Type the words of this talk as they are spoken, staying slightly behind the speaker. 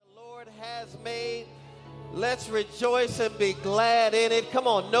has made. Let's rejoice and be glad in it. Come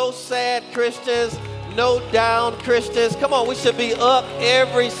on, no sad Christians, no down Christians. Come on, we should be up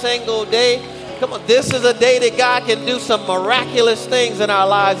every single day. Come on, this is a day that God can do some miraculous things in our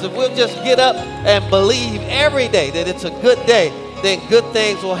lives. If we'll just get up and believe every day that it's a good day, then good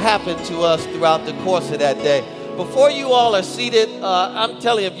things will happen to us throughout the course of that day. Before you all are seated, I'm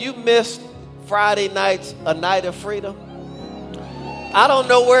telling you, if you missed Friday night's A Night of Freedom, I don't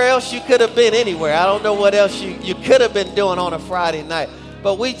know where else you could have been anywhere. I don't know what else you could have been doing on a Friday night.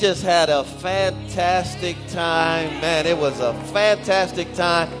 But we just had a fantastic time, man. It was a fantastic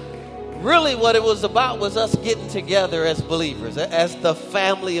time. Really what it was about was us getting together as believers, as the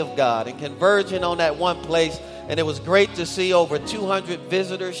family of God, and converging on that one place. And it was great to see over 200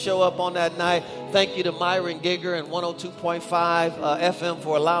 visitors show up on that night. Thank you to Myron Giger and 102.5 FM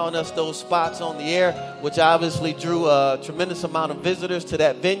for allowing us those spots on the air, which obviously drew a tremendous amount of visitors to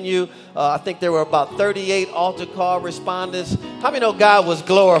that venue. I think there were about 38 altar call respondents. How many know God was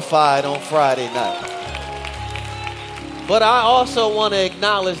glorified on Friday night? But I also want to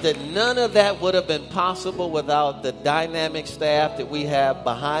acknowledge that none of that would have been possible without the dynamic staff that we have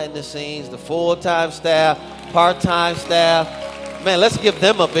behind the scenes, the full-time staff, part-time staff. Man, let's give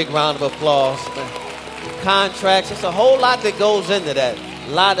them a big round of applause. Man. Contracts, it's a whole lot that goes into that.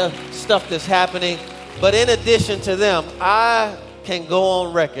 A lot of stuff that's happening. But in addition to them, I can go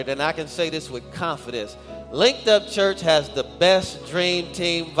on record, and I can say this with confidence. Linked Up Church has the best dream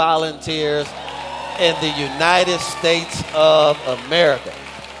team volunteers in the United States of America.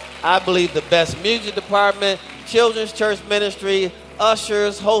 I believe the best music department, children's church ministry,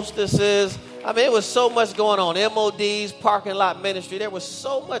 ushers, hostesses. I mean, it was so much going on. MODs, parking lot ministry. There was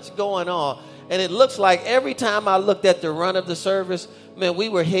so much going on. And it looks like every time I looked at the run of the service, man, we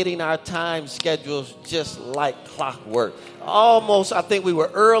were hitting our time schedules just like clockwork. Almost, I think we were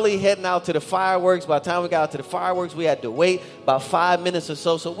early heading out to the fireworks. By the time we got out to the fireworks, we had to wait about 5 minutes or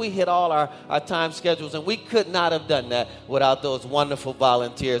so. So we hit all our time schedules, and we could not have done that without those wonderful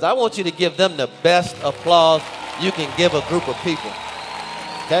volunteers. I want you to give them the best applause you can give a group of people.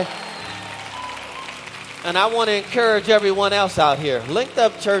 Okay? And I want to encourage everyone else out here. Linked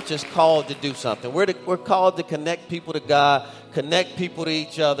Up Church is called to do something. We're called to connect people to God, connect people to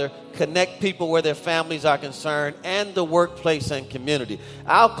each other, connect people where their families are concerned, and the workplace and community.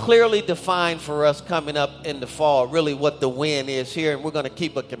 I'll clearly define for us coming up in the fall really what the win is here, and we're going to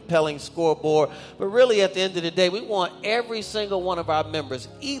keep a compelling scoreboard. But really at the end of the day, we want every single one of our members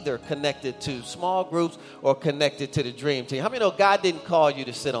either connected to small groups or connected to the dream team. How many know God didn't call you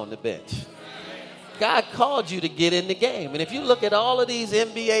to sit on the bench? God called you to get in the game. And if you look at all of these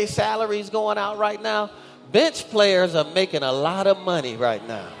NBA salaries going out right now, bench players are making a lot of money right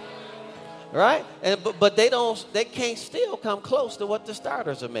now. Right? But they can't still come close to what the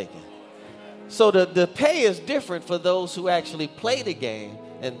starters are making. So the pay is different for those who actually play the game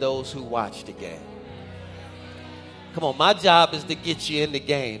and those who watch the game. Come on, my job is to get you in the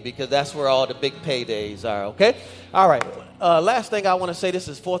game because that's where all the big paydays are, okay? All right, last thing I want to say, this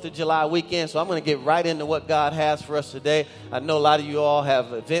is 4th of July weekend, so I'm going to get right into what God has for us today. I know a lot of you all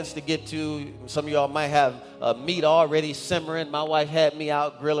have events to get to. Some of you all might have meat already simmering. My wife had me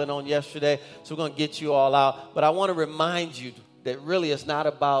out grilling on yesterday, so we're going to get you all out. But I want to remind you that really it's not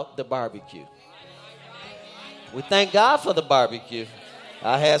about the barbecue. We thank God for the barbecue.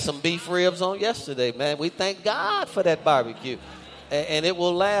 I had some beef ribs on yesterday, man. We thank God for that barbecue. And it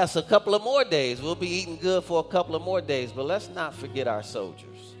will last a couple of more days. We'll be eating good for a couple of more days. But let's not forget our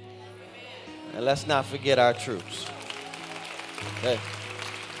soldiers. And let's not forget our troops. Okay.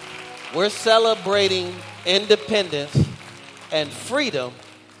 We're celebrating independence and freedom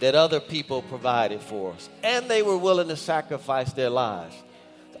that other people provided for us. And they were willing to sacrifice their lives.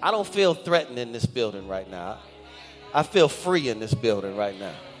 I don't feel threatened in this building right now. I feel free in this building right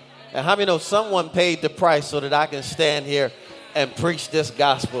now. And how many know someone paid the price so that I can stand here and preach this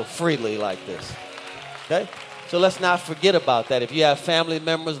gospel freely like this? Okay? So let's not forget about that. If you have family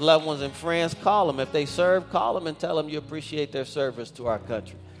members, loved ones, and friends, call them. If they serve, call them and tell them you appreciate their service to our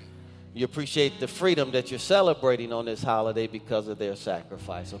country. You appreciate the freedom that you're celebrating on this holiday because of their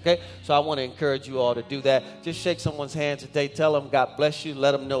sacrifice, okay? So I want to encourage you all to do that. Just shake someone's hand today. Tell them God bless you.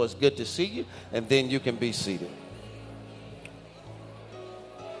 Let them know it's good to see you, and then you can be seated.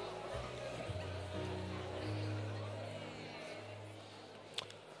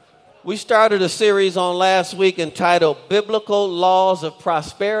 We started a series on last week entitled Biblical Laws of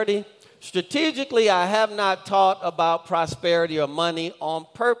Prosperity. Strategically, I have not taught about prosperity or money on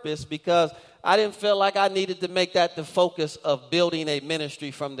purpose because I didn't feel like I needed to make that the focus of building a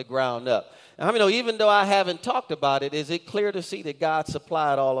ministry from the ground up. And I mean, even though I haven't talked about it, is it clear to see that God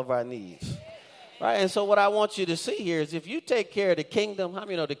supplied all of our needs? Right? And so what I want you to see here is if you take care of the kingdom, how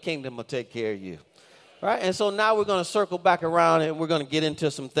many know the kingdom will take care of you? Right? And so now we're going to circle back around and we're going to get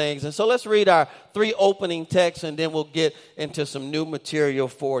into some things. And so let's read our 3 opening texts and then we'll get into some new material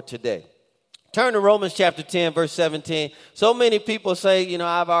for today. Turn to Romans chapter 10, verse 17. So many people say,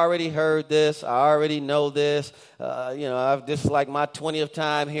 I've already heard this. I already know this. This is like my 20th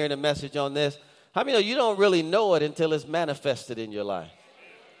time hearing a message on this. How many know you don't really know it until it's manifested in your life?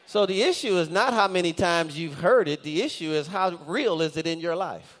 So the issue is not how many times you've heard it. The issue is how real is it in your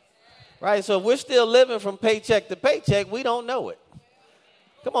life? Right? So if we're still living from paycheck to paycheck, we don't know it.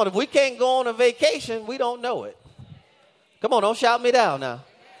 Come on, if we can't go on a vacation, we don't know it. Come on, don't shout me down now.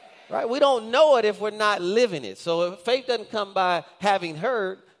 Right? We don't know it if we're not living it. So if faith doesn't come by having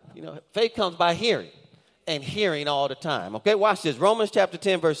heard, faith comes by hearing and hearing all the time. Okay, watch this. Romans chapter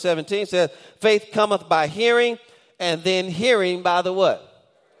 10, verse 17 says, faith cometh by hearing and then hearing by the what?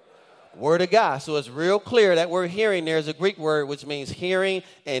 Word of God. So it's real clear that word hearing there is a Greek word which means hearing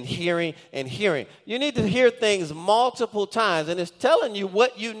and hearing and hearing. You need to hear things multiple times, and it's telling you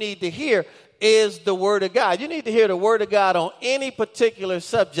what you need to hear is the word of God. You need to hear the word of God on any particular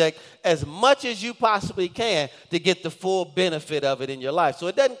subject as much as you possibly can to get the full benefit of it in your life. So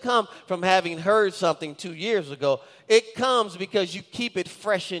it doesn't come from having heard something 2 years ago. It comes because you keep it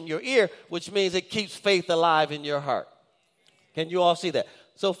fresh in your ear, which means it keeps faith alive in your heart. Can you all see that?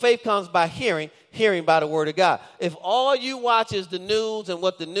 So faith comes by hearing, hearing by the word of God. If all you watch is the news and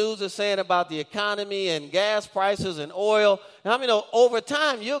what the news is saying about the economy and gas prices and oil, over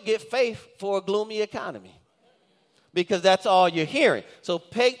time you'll get faith for a gloomy economy because that's all you're hearing. So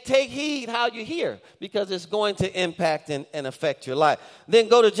take heed how you hear because it's going to impact and affect your life. Then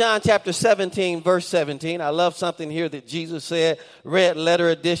go to John chapter 17, verse 17. I love something here that Jesus said, red letter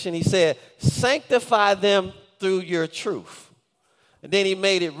edition. He said, sanctify them through your truth. And then he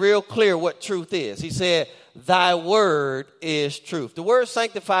made it real clear what truth is. He said, thy word is truth. The word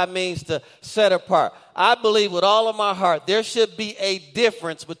sanctify means to set apart. I believe with all of my heart there should be a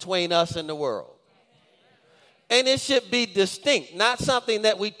difference between us and the world. And it should be distinct, not something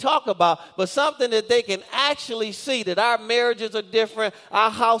that we talk about, but something that they can actually see that our marriages are different, our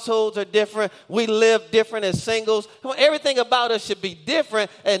households are different, we live different as singles. Everything about us should be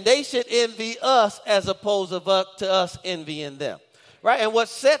different, and they should envy us as opposed to us envying them. Right? And what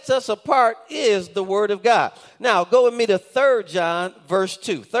sets us apart is the word of God. Now, go with me to 3 John, verse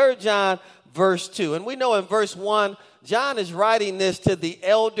 2. 3 John, verse 2. And we know in verse 1, John is writing this to the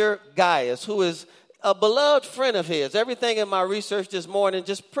elder Gaius, who is a beloved friend of his. Everything in my research this morning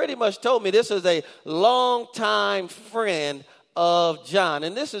just pretty much told me this is a longtime friend of John.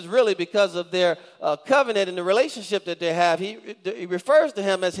 And this is really because of their covenant and the relationship that they have. He refers to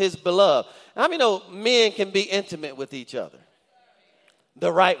him as his beloved. How many know men can be intimate with each other?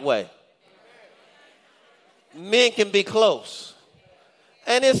 The right way. Men can be close.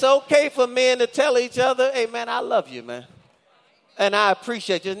 And it's okay for men to tell each other, hey, man, I love you, man. And I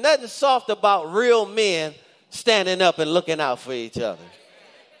appreciate you. There's nothing soft about real men standing up and looking out for each other.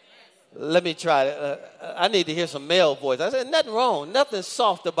 Let me try it. I need to hear some male voice. I said, nothing wrong. Nothing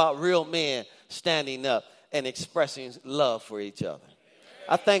soft about real men standing up and expressing love for each other.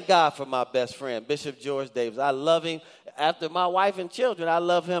 I thank God for my best friend, Bishop George Davis. I love him. After my wife and children, I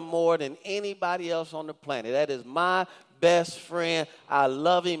love him more than anybody else on the planet. That is my best friend. I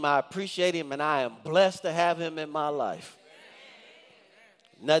love him. I appreciate him. And I am blessed to have him in my life.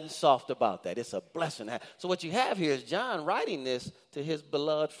 Nothing soft about that. It's a blessing. So what you have here is John writing this to his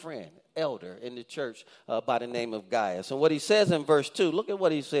beloved friend, elder in the church by the name of Gaius. And what he says in verse 2, look at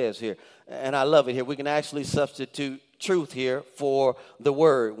what he says here. And I love it here. We can actually substitute truth here for the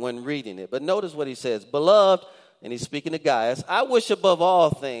word when reading it. But notice what he says. Beloved, and he's speaking to Gaius, I wish above all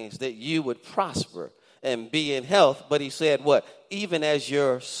things that you would prosper and be in health. But he said what? Even as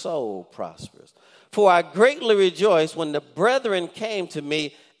your soul prospers. For I greatly rejoice when the brethren came to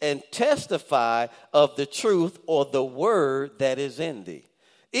me and testified of the truth or the word that is in thee.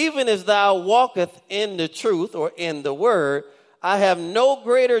 Even as thou walkest in the truth or in the word, I have no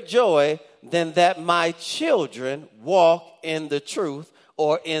greater joy than that my children walk in the truth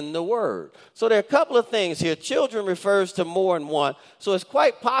or in the word. So there are a couple of things here. Children refers to more than one. So it's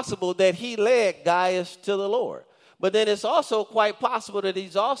quite possible that he led Gaius to the Lord. But then it's also quite possible that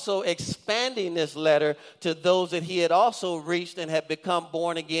he's also expanding this letter to those that he had also reached and had become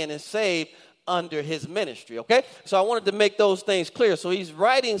born again and saved under his ministry, okay? So I wanted to make those things clear. So he's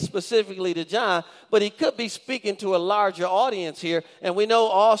writing specifically to John, but he could be speaking to a larger audience here. And we know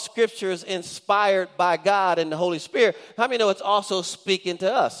all scripture is inspired by God and the Holy Spirit. How many know it's also speaking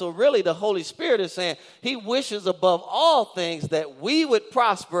to us? So really the Holy Spirit is saying he wishes above all things that we would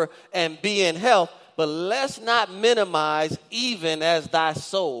prosper and be in health, but let's not minimize even as thy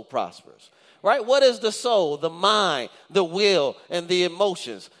soul prospers. Right? What is the soul? The mind, the will, and the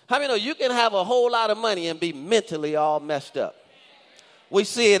emotions. How many know you can have a whole lot of money and be mentally all messed up? We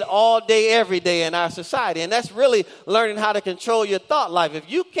see it all day, every day in our society. And that's really learning how to control your thought life.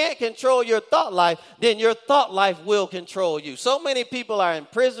 If you can't control your thought life, then your thought life will control you. So many people are in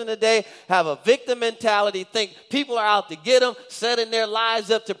prison today, have a victim mentality, think people are out to get them, setting their lives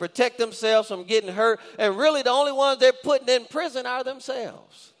up to protect themselves from getting hurt. And really the only ones they're putting in prison are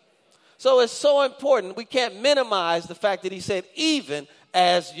themselves. So it's so important. We can't minimize the fact that he said, even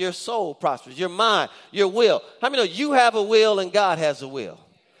as your soul prospers, your mind, your will. How many know you have a will and God has a will?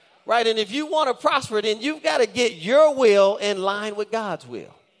 Right? And if you want to prosper, then you've got to get your will in line with God's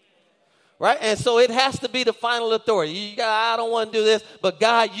will. Right? And so it has to be the final authority. I don't want to do this, but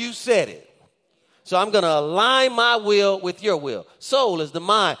God, you said it. So I'm going to align my will with your will. Soul is the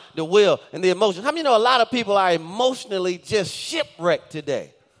mind, the will, and the emotion. How many know a lot of people are emotionally just shipwrecked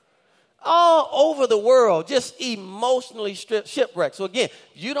today? All over the world, just emotionally shipwrecked. So again,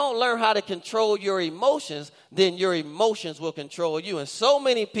 if you don't learn how to control your emotions, then your emotions will control you. And so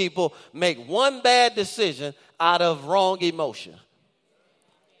many people make one bad decision out of wrong emotion.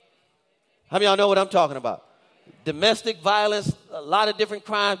 How many of y'all know what I'm talking about? Domestic violence, a lot of different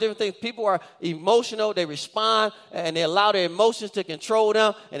crimes, different things. People are emotional. They respond and they allow their emotions to control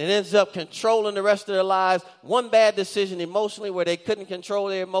them. And it ends up controlling the rest of their lives. One bad decision emotionally where they couldn't control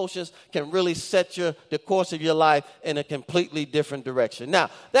their emotions can really set the course of your life in a completely different direction.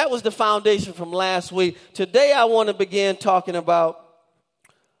 Now, that was the foundation from last week. Today, I want to begin talking about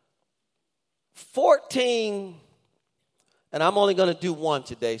 14. And I'm only going to do one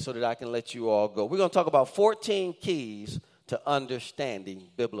today so that I can let you all go. We're going to talk about 14 keys to understanding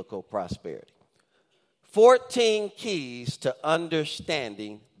biblical prosperity. 14 keys to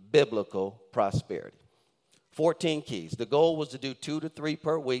understanding biblical prosperity. 14 keys. The goal was to do 2 to 3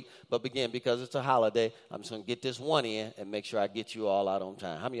 per week, but again, because it's a holiday, I'm just going to get this one in and make sure I get you all out on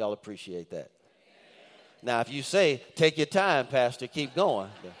time. How many of y'all appreciate that? Now, if you say, take your time, Pastor, keep going.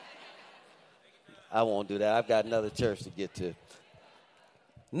 I won't do that. I've got another church to get to.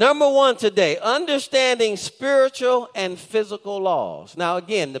 Number 1 today, understanding spiritual and physical laws. Now,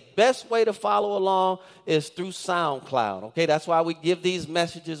 again, the best way to follow along is through SoundCloud, okay? That's why we give these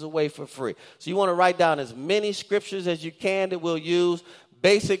messages away for free. So you want to write down as many scriptures as you can that we'll use,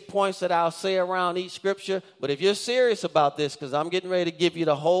 basic points that I'll say around each scripture. But if you're serious about this, because I'm getting ready to give you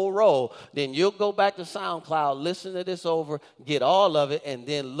the whole roll, then you'll go back to SoundCloud, listen to this over, get all of it, and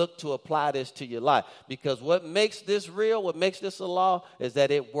then look to apply this to your life. Because what makes this real, what makes this a law, is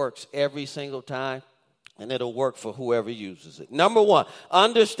that it works every single time, and it'll work for whoever uses it. Number 1,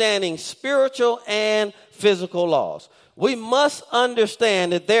 understanding spiritual and physical laws. We must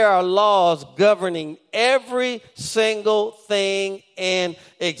understand that there are laws governing every single thing in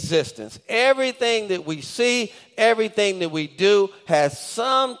existence. Everything that we see, everything that we do has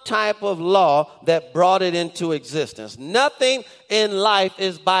some type of law that brought it into existence. Nothing in life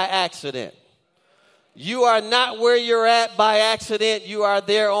is by accident. You are not where you're at by accident. You are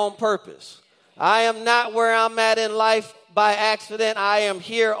there on purpose. I am not where I'm at in life by accident. I am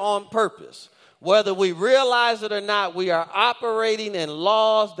here on purpose. Whether we realize it or not, we are operating in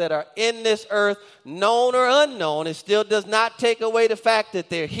laws that are in this earth, known or unknown. It still does not take away the fact that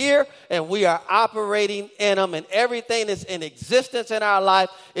they're here and we are operating in them. And everything that's in existence in our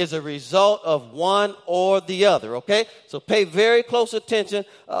life is a result of one or the other, okay? So pay very close attention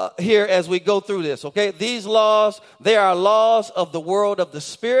here as we go through this, okay? These laws, they are laws of the world of the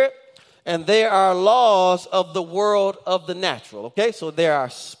spirit. And there are laws of the world of the natural, okay? So there are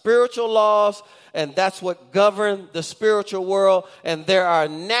spiritual laws, and that's what governs the spiritual world. And there are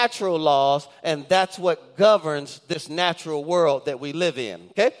natural laws, and that's what governs this natural world that we live in,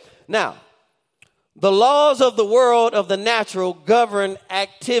 okay? Now, the laws of the world of the natural govern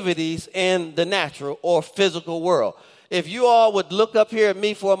activities in the natural or physical world. If you all would look up here at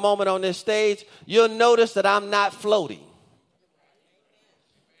me for a moment on this stage, you'll notice that I'm not floating.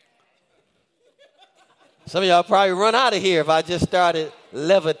 Some of y'all probably run out of here if I just started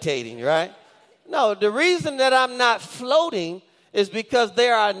levitating, right? No, the reason that I'm not floating is because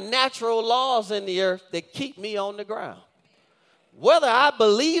there are natural laws in the earth that keep me on the ground. Whether I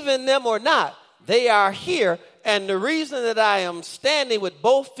believe in them or not, they are here And the reason that I am standing with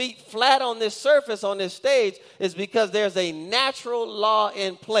both feet flat on this surface, on this stage, is because there's a natural law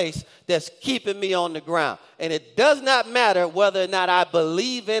in place that's keeping me on the ground. And it does not matter whether or not I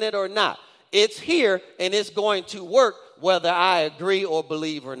believe in it or not. It's here, and it's going to work whether I agree or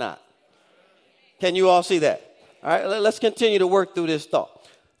believe or not. Can you all see that? All right, let's continue to work through this thought.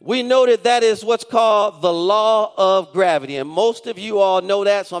 We know that is what's called the law of gravity. And most of you all know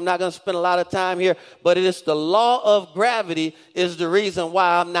that, so I'm not going to spend a lot of time here. But it is the law of gravity is the reason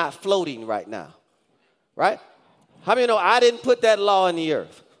why I'm not floating right now. Right? How many know I didn't put that law in the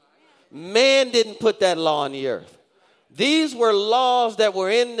earth? Man didn't put that law in the earth. These were laws that were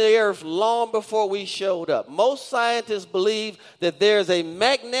in the earth long before we showed up. Most scientists believe that there's a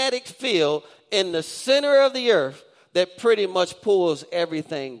magnetic field in the center of the earth that pretty much pulls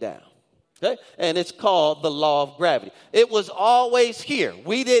everything down. Okay? And it's called the law of gravity. It was always here.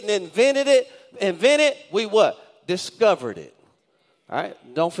 We didn't invent it. We what? Discovered it. All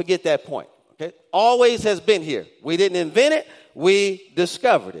right? Don't forget that point. Okay? Always has been here. We didn't invent it. We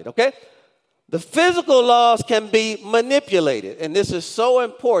discovered it. Okay? The physical laws can be manipulated, and this is so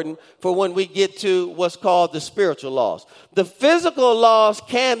important for when we get to what's called the spiritual laws. The physical laws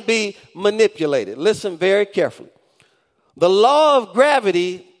can be manipulated. Listen very carefully. The law of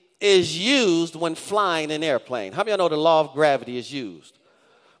gravity is used when flying an airplane. How many of y'all know the law of gravity is used?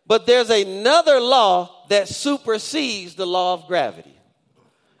 But there's another law that supersedes the law of gravity,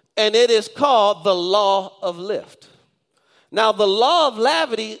 and it is called the law of lift. Now, the law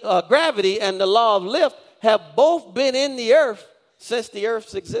of gravity and the law of lift have both been in the earth since the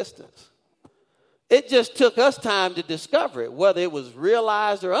earth's existence. It just took us time to discover it. Whether it was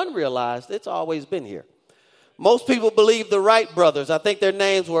realized or unrealized, it's always been here. Most people believe the Wright brothers, I think their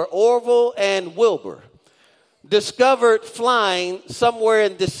names were Orville and Wilbur, discovered flying somewhere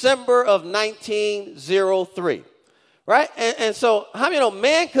in December of 1903. Right? And so, how many know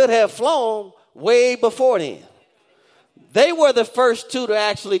man could have flown way before then? They were the first two to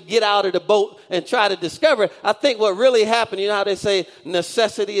actually get out of the boat and try to discover it. I think what really happened, you know how they say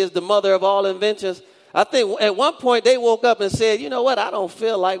necessity is the mother of all inventions? I think at one point they woke up and said, you know what, I don't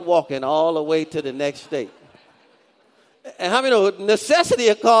feel like walking all the way to the next state. And how many know necessity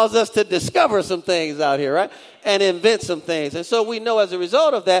has caused us to discover some things out here, right? And invent some things. And so we know as a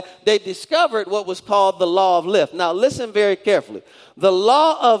result of that, they discovered what was called the law of lift. Now listen very carefully. The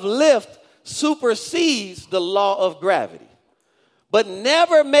law of lift supersedes the law of gravity. But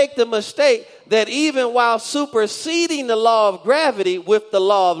never make the mistake that even while superseding the law of gravity with the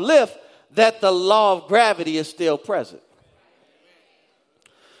law of lift, that the law of gravity is still present.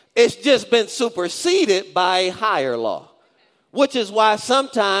 It's just been superseded by a higher law, which is why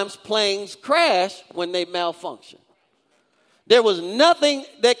sometimes planes crash when they malfunction. There was nothing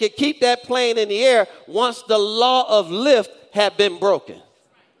that could keep that plane in the air once the law of lift had been broken.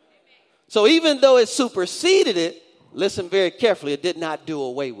 So even though it superseded it, listen very carefully, it did not do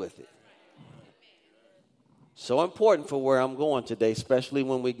away with it. So important for where I'm going today, especially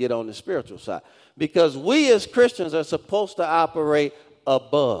when we get on the spiritual side. Because we as Christians are supposed to operate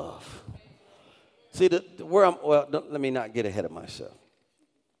above. See, let me not get ahead of myself.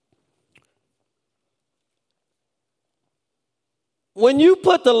 When you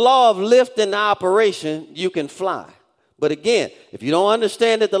put the law of lift into operation, you can fly. But again, if you don't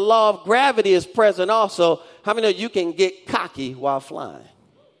understand that the law of gravity is present also, how many of you can get cocky while flying?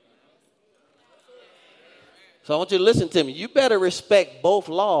 So I want you to listen to me. You better respect both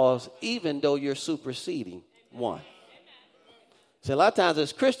laws even though you're superseding one. See, a lot of times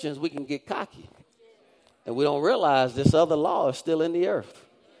as Christians, we can get cocky. And we don't realize this other law is still in the earth.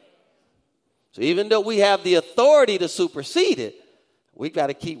 So even though we have the authority to supersede it, we've got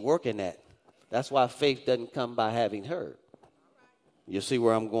to keep working that. That's why faith doesn't come by having heard. You'll see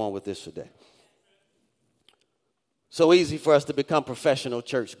where I'm going with this today. So easy for us to become professional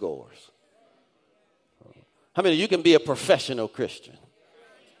churchgoers. How many of you can be a professional Christian?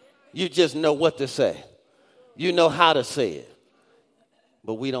 You just know what to say. You know how to say it.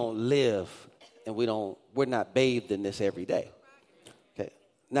 But we don't live and we're not bathed in this every day. Okay.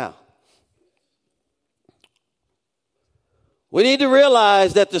 Now, we need to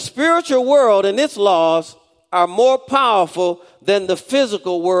realize that the spiritual world and its laws are more powerful than the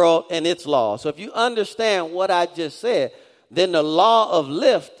physical world and its laws. So if you understand what I just said, then the law of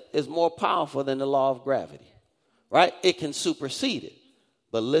lift is more powerful than the law of gravity, right? It can supersede it.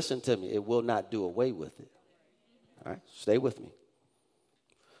 But listen to me, it will not do away with it. All right, stay with me.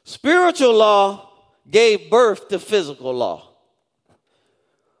 Spiritual law gave birth to physical law.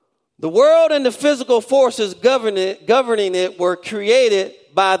 The world and the physical forces governing it were created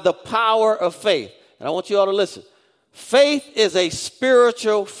by the power of faith. And I want you all to listen. Faith is a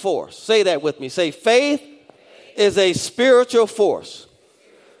spiritual force. Say that with me. Say, faith is a spiritual force.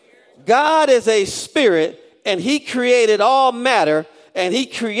 God is a spirit, and he created all matter, and he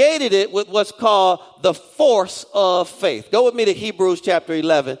created it with what's called the force of faith. Go with me to Hebrews chapter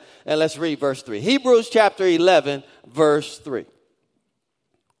 11, and let's read verse 3. Hebrews chapter 11, verse 3.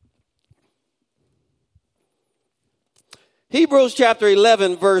 Hebrews chapter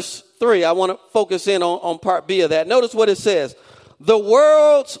 11, verse 3. I want to focus in on part B of that. Notice what it says. The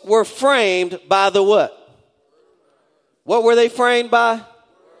worlds were framed by the what? What were they framed by?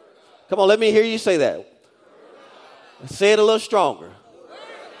 Come on, let me hear you say that. Say it a little stronger.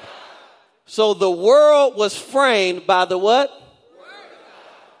 So the world was framed by the what?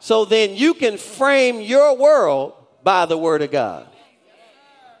 So then you can frame your world by the word of God.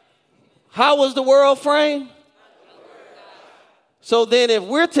 How was the world framed? So then if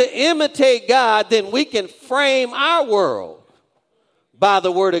we're to imitate God, then we can frame our world by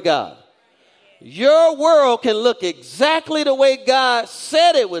the word of God. Your world can look exactly the way God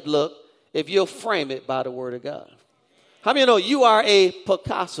said it would look if you'll frame it by the word of God. How many know you are a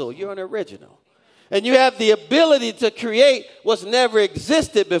Picasso? You're an original. And you have the ability to create what's never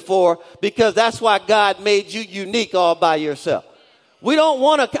existed before, because that's why God made you unique all by yourself. I don't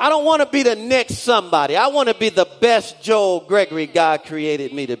want to be the next somebody. I want to be the best Joel Gregory God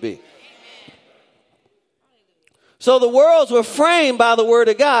created me to be. So the worlds were framed by the word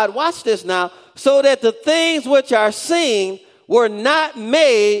of God. Watch this now. So that the things which are seen were not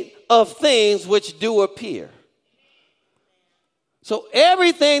made of things which do appear. So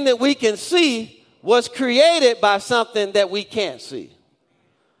everything that we can see was created by something that we can't see.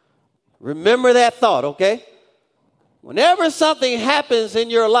 Remember that thought, okay? Whenever something happens in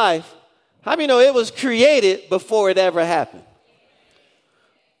your life, how many know it was created before it ever happened?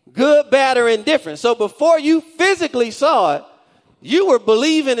 Good, bad, or indifferent. So before you physically saw it, you were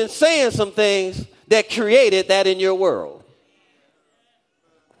believing and saying some things that created that in your world.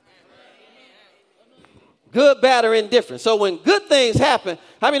 Good, bad, or indifferent. So when good things happen,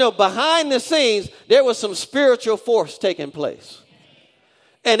 how many know behind the scenes, there was some spiritual force taking place.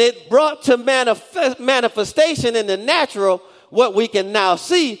 And it brought to manifestation in the natural what we can now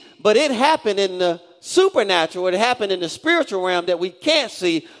see, but it happened in the supernatural. It happened in the spiritual realm that we can't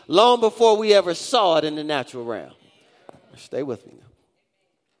see long before we ever saw it in the natural realm. Stay with me now.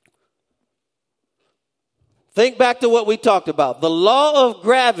 Think back to what we talked about. The law of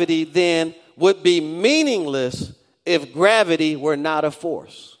gravity then would be meaningless if gravity were not a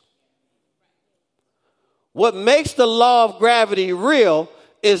force. What makes the law of gravity real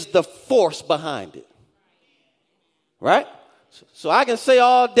is the force behind it. Right? So I can say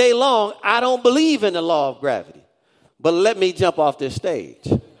all day long, I don't believe in the law of gravity. But let me jump off this stage.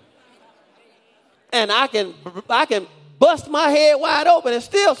 And I can bust my head wide open and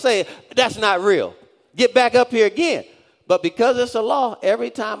still say, that's not real. Get back up here again. But because it's a law,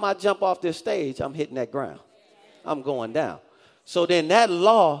 every time I jump off this stage, I'm hitting that ground. I'm going down. So then that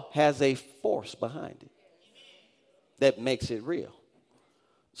law has a force behind it that makes it real.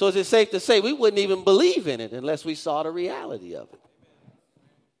 So is it safe to say we wouldn't even believe in it unless we saw the reality of it?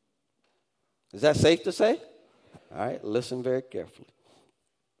 Is that safe to say? All right, listen very carefully.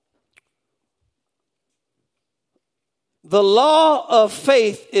 The law of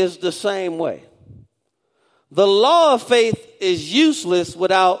faith is the same way. The law of faith is useless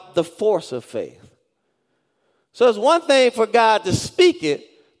without the force of faith. So it's one thing for God to speak it,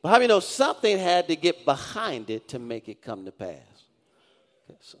 but how many know something had to get behind it to make it come to pass?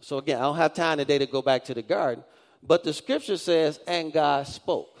 So again, I don't have time today to go back to the garden, but the scripture says, and God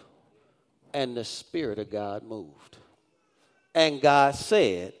spoke, and the Spirit of God moved. And God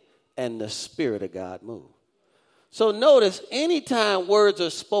said, and the Spirit of God moved. So notice, anytime words are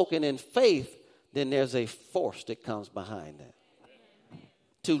spoken in faith, then there's a force that comes behind that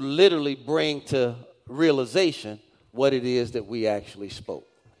to literally bring to realization what it is that we actually spoke.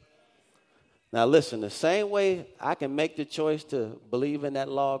 Now listen, the same way I can make the choice to believe in that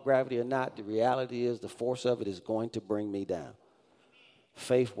law of gravity or not, the reality is the force of it is going to bring me down.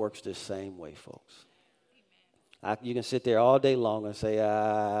 Faith works the same way, folks. You can sit there all day long and say,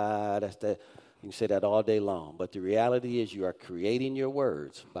 that's that. You can say that all day long. But the reality is you are creating your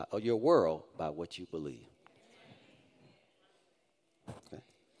words, or your world, by what you believe. Okay.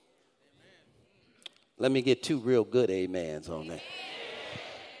 Let me get two real good amens on that.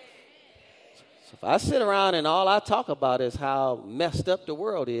 So if I sit around and all I talk about is how messed up the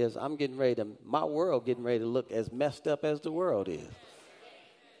world is, my world getting ready to look as messed up as the world is.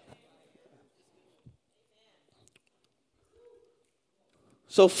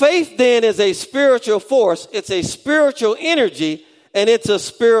 So faith then is a spiritual force. It's a spiritual energy, and it's a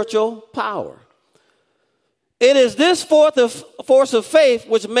spiritual power. It is this force of faith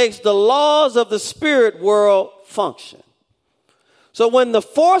which makes the laws of the spirit world function. So when the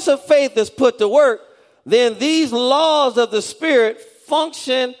force of faith is put to work, then these laws of the spirit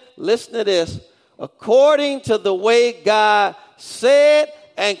function, listen to this, according to the way God said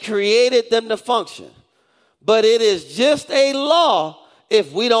and created them to function. But it is just a law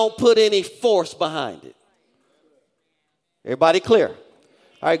if we don't put any force behind it. Everybody clear? All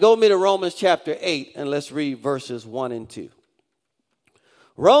right, go with me to Romans chapter 8 and let's read verses 1 and 2.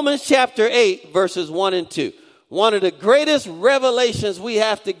 Romans chapter 8, verses 1 and 2. One of the greatest revelations we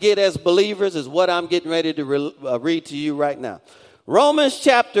have to get as believers is what I'm getting ready to read to you right now. Romans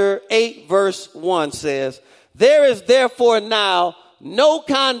chapter 8, verse 1 says, there is therefore now no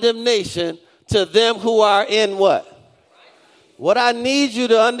condemnation to them who are in what? What I need you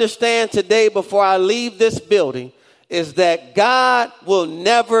to understand today before I leave this building is that God will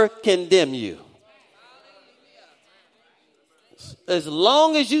never condemn you. As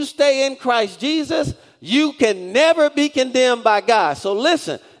long as you stay in Christ Jesus, you can never be condemned by God. So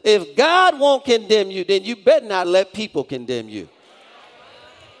listen, if God won't condemn you, then you better not let people condemn you.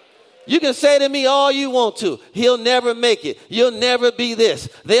 You can say to me all you want to. He'll never make it. You'll never be this.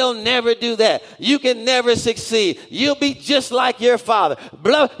 They'll never do that. You can never succeed. You'll be just like your father.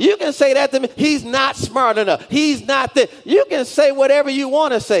 You can say that to me. He's not smart enough. He's not this. You can say whatever you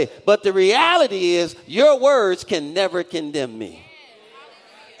want to say. But the reality is your words can never condemn me.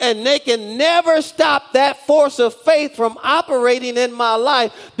 And they can never stop that force of faith from operating in my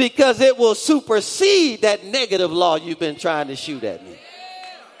life because it will supersede that negative law you've been trying to shoot at me.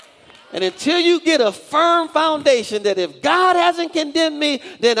 And until you get a firm foundation that if God hasn't condemned me,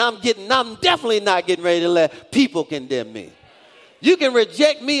 then I'm definitely not getting ready to let people condemn me. You can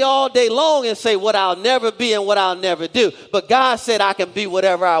reject me all day long and say what I'll never be and what I'll never do. But God said I can be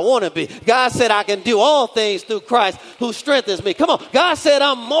whatever I want to be. God said I can do all things through Christ who strengthens me. Come on. God said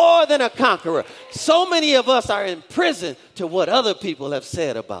I'm more than a conqueror. So many of us are in prison to what other people have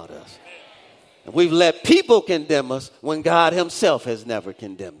said about us. And we've let people condemn us when God himself has never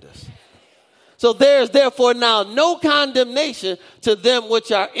condemned us. So there is therefore now no condemnation to them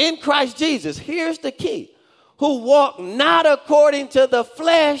which are in Christ Jesus. Here's the key. Who walk not according to the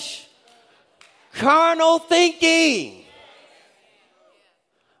flesh, carnal thinking.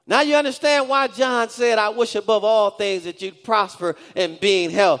 Now you understand why John said, I wish above all things that you'd prosper and be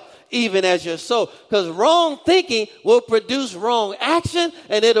in health, even as your soul. Because wrong thinking will produce wrong action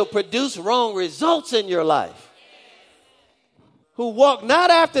and it'll produce wrong results in your life. Who walk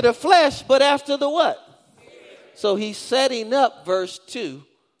not after the flesh, but after the what? So he's setting up verse 2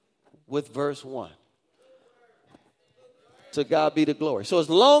 with verse 1. To God be the glory. So as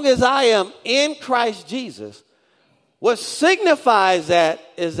long as I am in Christ Jesus, what signifies that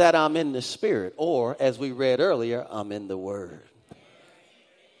is that I'm in the Spirit, or as we read earlier, I'm in the Word.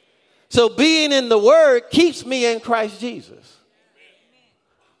 So being in the Word keeps me in Christ Jesus.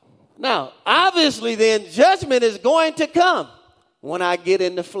 Now, obviously then, judgment is going to come when I get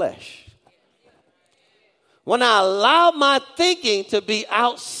in the flesh. When I allow my thinking to be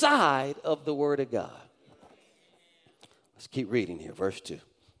outside of the Word of God. Let's keep reading here, verse 2.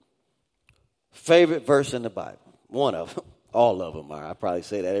 Favorite verse in the Bible. One of them. All of them are. I probably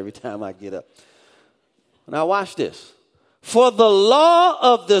say that every time I get up. Now watch this. For the law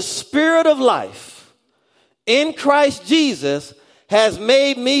of the Spirit of life in Christ Jesus has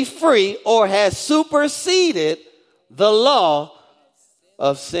made me free, or has superseded the law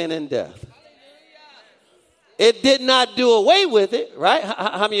of sin and death. It did not do away with it, right?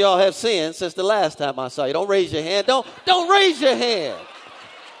 How many of y'all have sinned since the last time I saw you? Don't raise your hand. Don't raise your hand.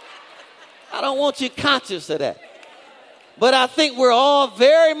 I don't want you conscious of that. But I think we're all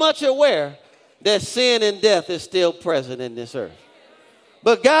very much aware that sin and death is still present in this earth.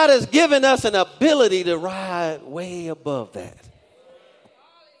 But God has given us an ability to ride way above that.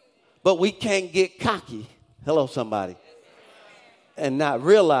 But we can't get cocky. Hello, somebody. And not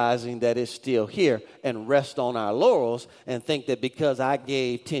realizing that it's still here and rest on our laurels and think that because I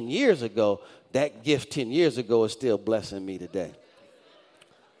gave 10 years ago, that gift 10 years ago is still blessing me today.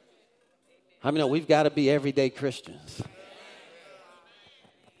 How many know we've got to be everyday Christians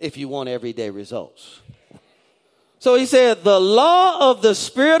if you want everyday results? So he said, the law of the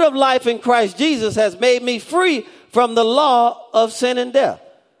Spirit of life in Christ Jesus has made me free from the law of sin and death.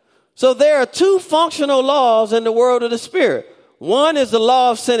 So there are two functional laws in the world of the Spirit. One is the law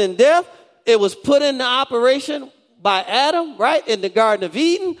of sin and death. It was put into operation by Adam, right, in the Garden of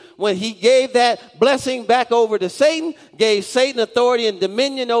Eden, when he gave that blessing back over to Satan, gave Satan authority and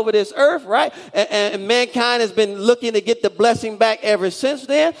dominion over this earth, right? And mankind has been looking to get the blessing back ever since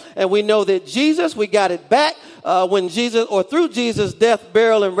then. And we know that Jesus, we got it back when Jesus, or through Jesus' death,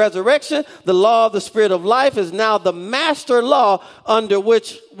 burial, and resurrection. The law of the Spirit of life is now the master law under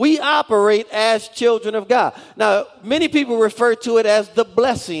which we operate as children of God. Now, many people refer to it as the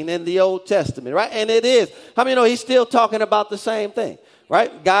blessing in the Old Testament, right? And it is. How many know he's still talking about the same thing,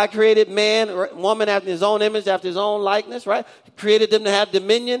 right? God created man, woman after his own image, after his own likeness, right? He created them to have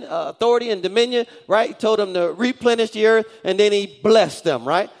dominion, authority and dominion, right? He told them to replenish the earth, and then he blessed them,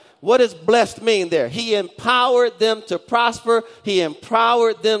 right? What does blessed mean there? He empowered them to prosper. He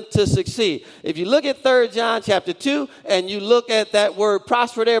empowered them to succeed. If you look at 3 John chapter 2 and you look at that word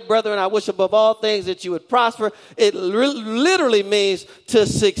prosper there, brethren, I wish above all things that you would prosper. It literally means to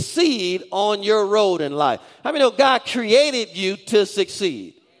succeed on your road in life. How many know God created you to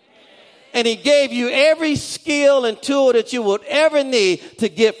succeed? And he gave you every skill and tool that you would ever need to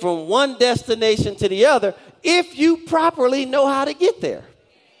get from one destination to the other if you properly know how to get there.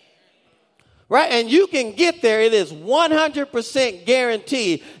 Right? And you can get there. It is 100%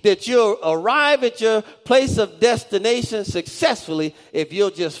 guaranteed that you'll arrive at your place of destination successfully if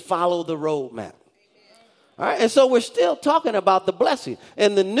you'll just follow the roadmap. All right? And so we're still talking about the blessing.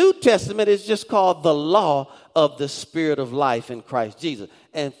 And the New Testament is just called the law of the Spirit of life in Christ Jesus.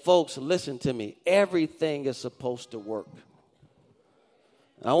 And folks, listen to me. Everything is supposed to work.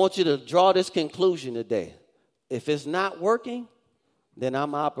 And I want you to draw this conclusion today. If it's not working, then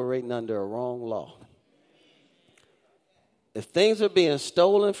I'm operating under a wrong law. If things are being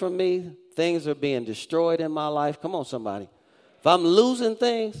stolen from me, things are being destroyed in my life, come on, somebody. If I'm losing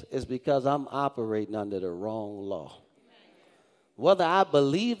things, it's because I'm operating under the wrong law. Whether I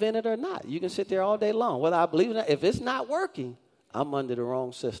believe in it or not, you can sit there all day long. Whether I believe in it, if it's not working, I'm under the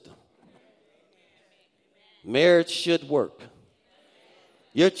wrong system. Marriage should work.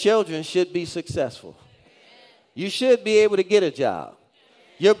 Your children should be successful. You should be able to get a job.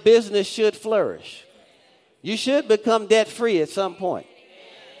 Your business should flourish. You should become debt-free at some point.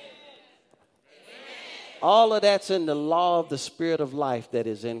 All of that's in the law of the Spirit of life that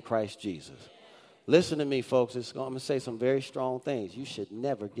is in Christ Jesus. Listen to me, folks. I'm going to say some very strong things. You should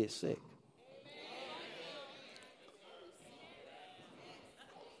never get sick.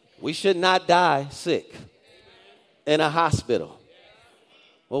 We should not die sick in a hospital.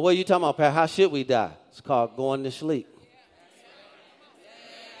 Well, what are you talking about, Pat? How should we die? It's called going to sleep.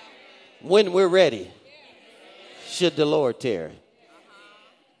 When we're ready, should the Lord tarry.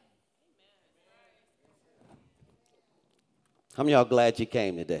 How many of y'all glad you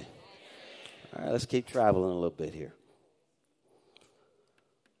came today? All right, let's keep traveling a little bit here.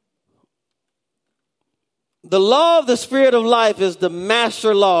 The law of the Spirit of life is the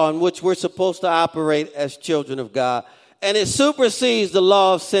master law in which we're supposed to operate as children of God. And it supersedes the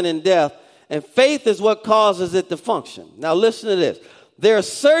law of sin and death. And faith is what causes it to function. Now listen to this. There are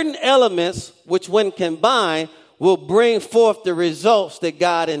certain elements which, when combined, will bring forth the results that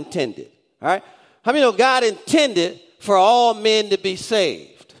God intended. All right? How many know God intended for all men to be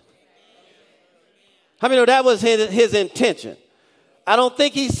saved? How many know that was his intention? I don't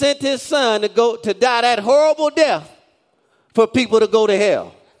think he sent his son to die that horrible death for people to go to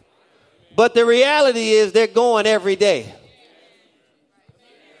hell. But the reality is they're going every day.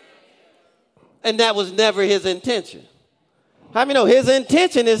 And that was never his intention. How many know his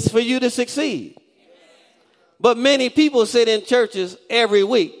intention is for you to succeed? But many people sit in churches every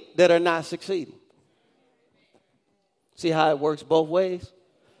week that are not succeeding. See how it works both ways?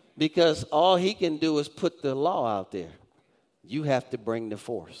 Because all he can do is put the law out there. You have to bring the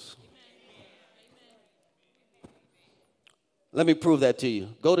force. Let me prove that to you.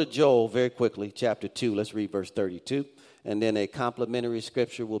 Go to Joel very quickly, chapter 2. Let's read verse 32. And then a complementary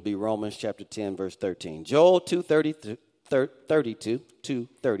scripture will be Romans chapter 10, verse 13. Joel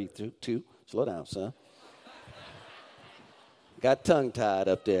 2:32. Slow down, son. Got tongue-tied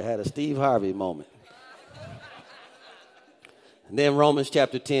up there. Had a Steve Harvey moment. And then Romans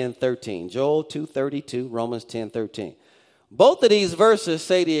chapter 10, 13. Joel 2:32, Romans 10, 13. Both of these verses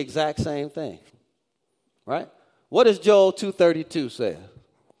say the exact same thing. Right? What does Joel 2:32 say?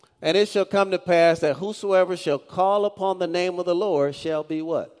 And it shall come to pass that whosoever shall call upon the name of the Lord shall be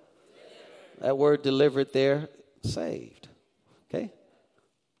what? Delivered. That word delivered there, saved. Okay?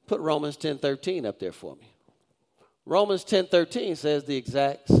 Put Romans 10:13 up there for me. Romans 10:13 says the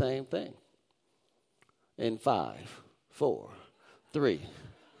exact same thing. In 5, 4, 3.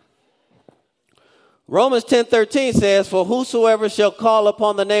 Romans 10:13 says, for whosoever shall call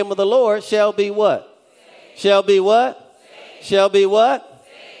upon the name of the Lord shall be what? shall be what? Shall be what?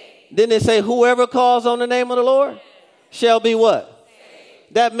 Didn't it say whoever calls on the name of the Lord shall be what?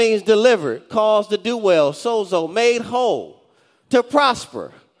 That means delivered, caused to do well, sozo, made whole, to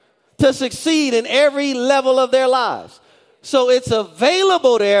prosper, to succeed in every level of their lives. So it's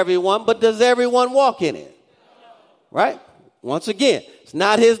available to everyone, but does everyone walk in it? Right? Once again, it's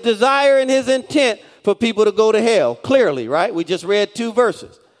not his desire and his intent for people to go to hell, clearly, right? We just read 2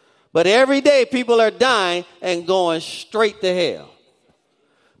 verses. But every day people are dying and going straight to hell.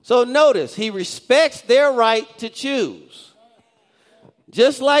 So notice, he respects their right to choose.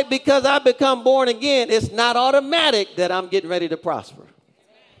 Just like because I become born again, it's not automatic that I'm getting ready to prosper.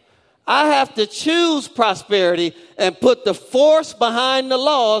 I have to choose prosperity and put the force behind the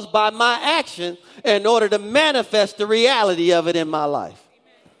laws by my action in order to manifest the reality of it in my life.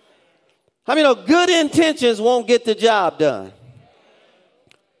 I mean, good intentions won't get the job done.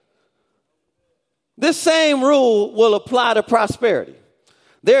 This same rule will apply to prosperity.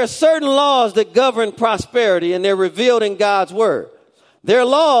 There are certain laws that govern prosperity, and they're revealed in God's word. They're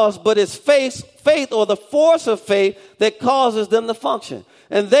laws, but it's faith or the force of faith that causes them to function.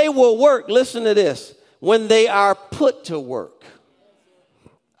 And they will work, listen to this, when they are put to work.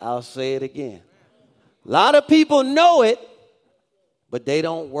 I'll say it again. A lot of people know it, but they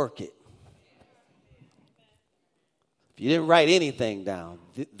don't work it. If you didn't write anything down,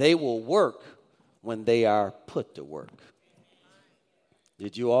 they will work when they are put to work.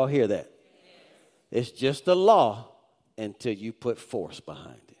 Did you all hear that? It's just a law until you put force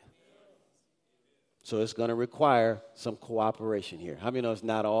behind it. So it's going to require some cooperation here. How many know it's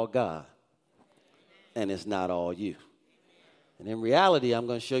not all God and it's not all you? And in reality, I'm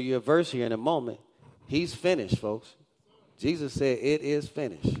going to show you a verse here in a moment. He's finished, folks. Jesus said, it is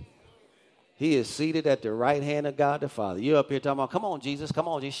finished. He is seated at the right hand of God the Father. You're up here talking about, come on, Jesus,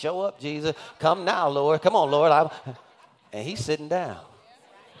 show up, Jesus. Come now, Lord. Come on, Lord. And he's sitting down.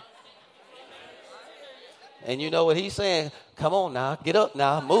 And you know what he's saying? Come on now, get up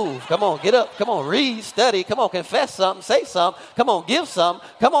now, move. Come on, get up. Come on, read, study. Come on, confess something, say something. Come on, give something.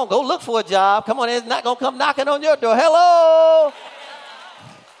 Come on, go look for a job. Come on, it's not going to come knocking on your door. Hello.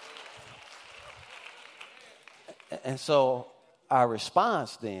 And so our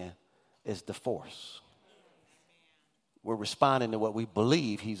response then is the force. We're responding to what we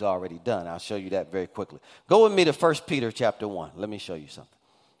believe he's already done. I'll show you that very quickly. Go with me to 1 Peter chapter 1. Let me show you something.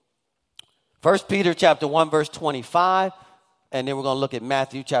 1 Peter chapter 1, verse 25, and then we're going to look at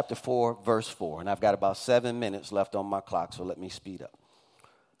Matthew chapter 4, verse 4. And I've got about 7 minutes left on my clock, so let me speed up.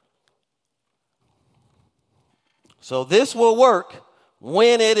 So this will work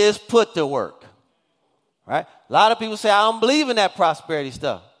when it is put to work. Right? A lot of people say, I don't believe in that prosperity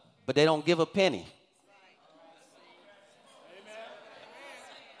stuff, but they don't give a penny.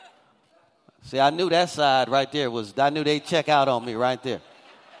 See, I knew that side right there I knew they'd check out on me right there.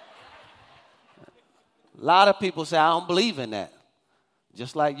 A lot of people say, I don't believe in that.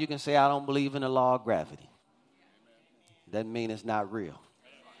 Just like you can say, I don't believe in the law of gravity. Doesn't mean it's not real.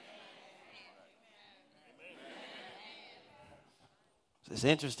 It's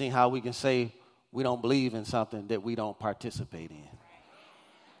interesting how we can say we don't believe in something that we don't participate in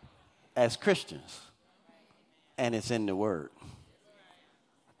as Christians, and it's in the Word.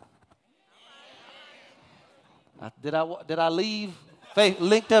 Did I leave Faith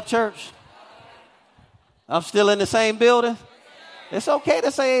Linked Up Church? I'm still in the same building. It's okay to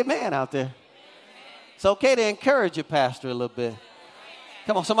say amen out there. It's okay to encourage your pastor a little bit.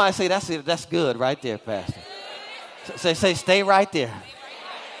 Come on, somebody say that's it. That's good right there, pastor. Say, stay right there.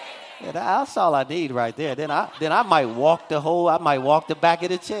 Yeah, that's all I need right there. Then I might walk the back of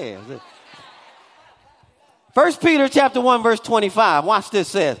the chair. 1 Peter chapter 1, verse 25. Watch this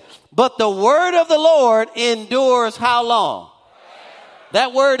says, but the word of the Lord endures how long?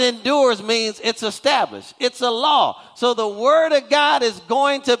 That word endures means it's established. It's a law. So the word of God is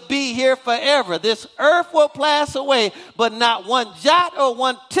going to be here forever. This earth will pass away, but not one jot or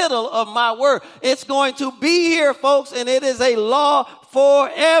one tittle of my word. It's going to be here, folks, and it is a law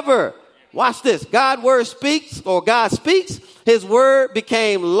forever. Watch this. God speaks. His word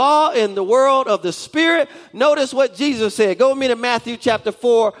became law in the world of the spirit. Notice what Jesus said. Go with me to Matthew chapter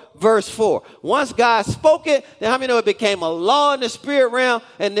 4, verse 4. Once God spoke it, then how many know it became a law in the spirit realm?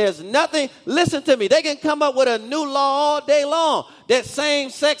 And there's nothing, listen to me, they can come up with a new law all day long that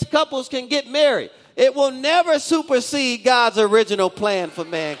same-sex couples can get married. It will never supersede God's original plan for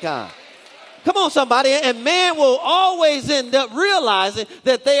mankind. Come on, somebody. And man will always end up realizing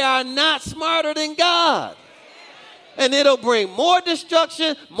that they are not smarter than God. And it'll bring more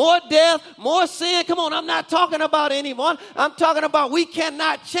destruction, more death, more sin. Come on, I'm not talking about anyone. I'm talking about we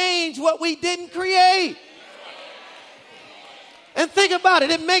cannot change what we didn't create. And think about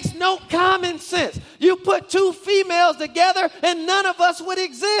it. It makes no common sense. You put two females together and none of us would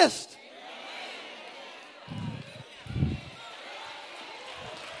exist.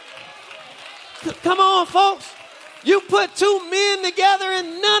 Come on, folks. You put two men together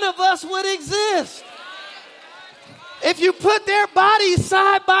and none of us would exist. If you put their bodies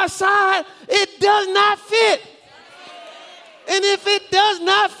side by side, it does not fit. And if it does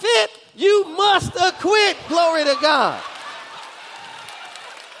not fit, you must acquit. Glory to God.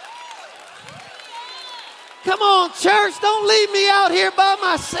 Come on, church. Don't leave me out here by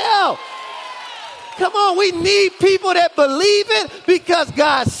myself. Come on, we need people that believe it because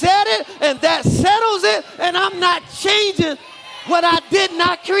God said it and that settles it, and I'm not changing what I did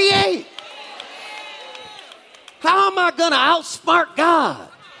not create. How am I going to outsmart God?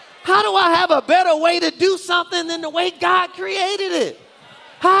 How do I have a better way to do something than the way God created it?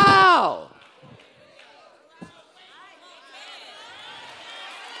 How?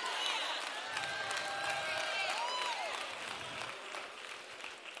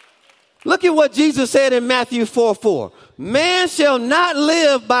 Look at what Jesus said in Matthew 4:4. Man shall not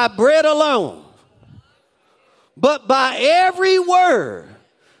live by bread alone, but by every word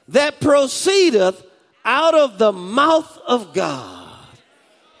that proceedeth out of the mouth of God.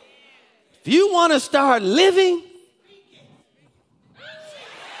 If you want to start living,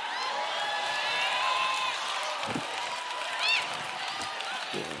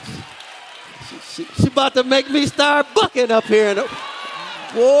 she about to make me start bucking up here.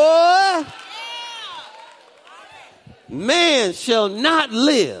 Boy, man shall not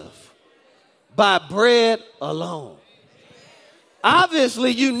live by bread alone.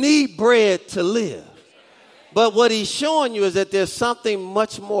 Obviously, you need bread to live. But what he's showing you is that there's something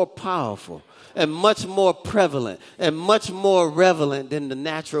much more powerful and much more prevalent and much more relevant than the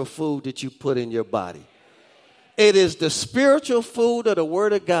natural food that you put in your body. It is the spiritual food of the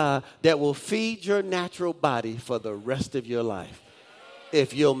Word of God that will feed your natural body for the rest of your life,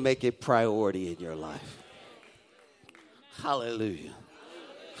 if you'll make it priority in your life. Hallelujah.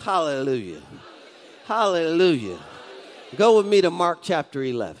 Hallelujah. Hallelujah. Go with me to Mark chapter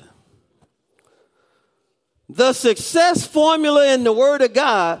 11. The success formula in the Word of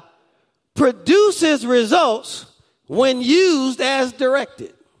God produces results when used as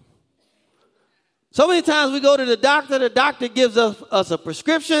directed. So many times we go to the doctor gives us a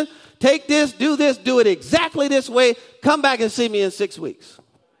prescription. Take this, do it exactly this way. Come back and see me in 6 weeks.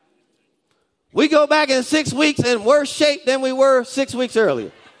 We go back in 6 weeks in worse shape than we were 6 weeks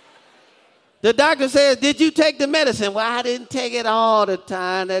earlier. The doctor says, did you take the medicine? Well, I didn't take it all the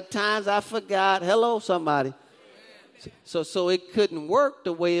time. At times I forgot. Hello, somebody. So it couldn't work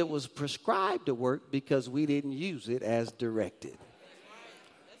the way it was prescribed to work because we didn't use it as directed.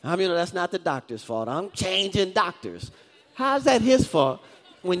 I mean, that's not the doctor's fault. I'm changing doctors. How's that his fault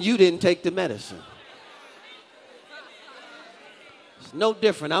when you didn't take the medicine? It's no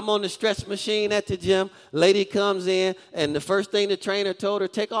different. I'm on the stretch machine at the gym. Lady comes in, and the first thing the trainer told her,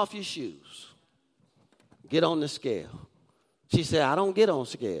 take off your shoes. Get on the scale. She said, I don't get on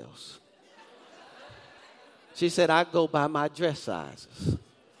scales. She said, I go by my dress sizes.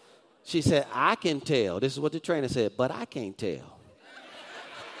 She said, I can tell. This is what the trainer said, but I can't tell.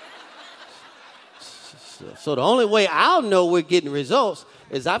 So the only way I'll know we're getting results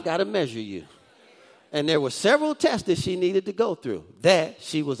is I've got to measure you. And there were several tests that she needed to go through that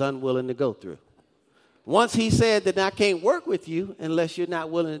she was unwilling to go through. Once he said that I can't work with you unless you're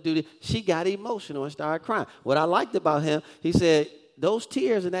not willing to do this, she got emotional and started crying. What I liked about him, he said, those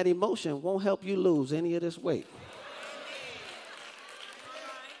tears and that emotion won't help you lose any of this weight.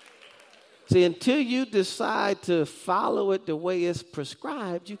 See, until you decide to follow it the way it's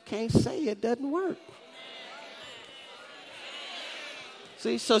prescribed, you can't say it doesn't work.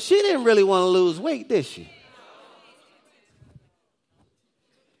 See, so she didn't really want to lose weight, did she?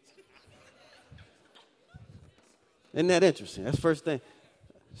 Isn't that interesting? That's the first thing.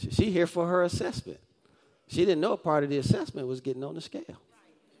 She here for her assessment. She didn't know a part of the assessment was getting on the scale.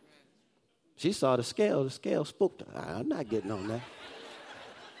 She saw the scale spooked her. I'm not getting on that.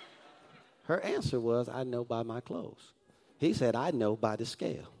 Her answer was, I know by my clothes. He said, I know by the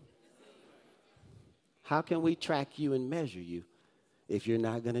scale. How can we track you and measure you if you're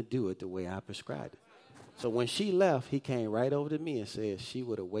not going to do it the way I prescribed it? So when she left, he came right over to me and said, she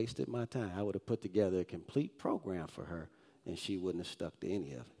would have wasted my time. I would have put together a complete program for her, and she wouldn't have stuck to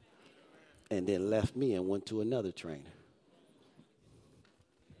any of it. And then left me and went to another trainer.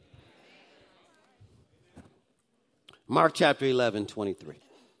 Mark chapter 11, 23.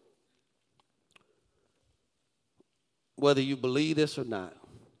 Whether you believe this or not,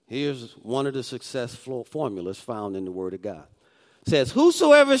 here's one of the success formulas found in the Word of God. It says,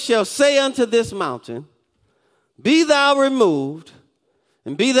 whosoever shall say unto this mountain, be thou removed,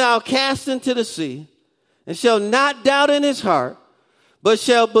 and be thou cast into the sea, and shall not doubt in his heart, but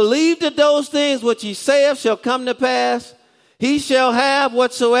shall believe that those things which he saith shall come to pass, he shall have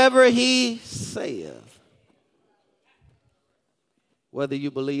whatsoever he saith. Whether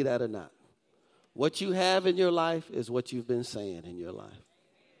you believe that or not. What you have in your life is what you've been saying in your life.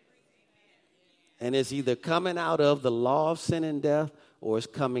 And it's either coming out of the law of sin and death, or it's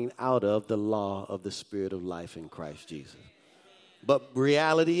coming out of the law of the Spirit of life in Christ Jesus. But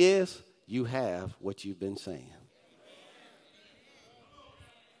reality is, you have what you've been saying.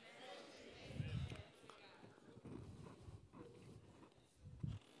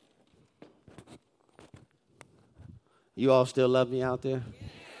 You all still love me out there?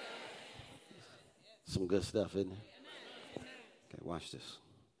 Some good stuff, isn't it? Okay, watch this.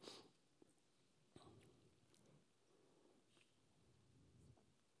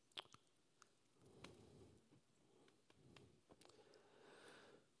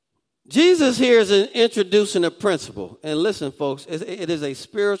 Jesus here is introducing a principle. And listen, folks, it is a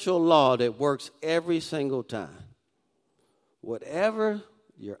spiritual law that works every single time. Whatever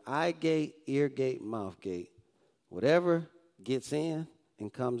your eye gate, ear gate, mouth gate, whatever gets in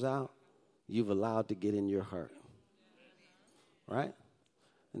and comes out, you've allowed to get in your heart. Right?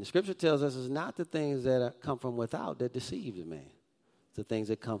 And the scripture tells us it's not the things that come from without that deceive the man. It's the things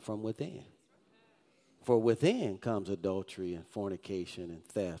that come from within. For within comes adultery and fornication and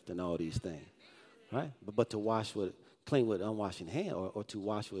theft and all these things. Right? But to wash with, clean with unwashed hand, or to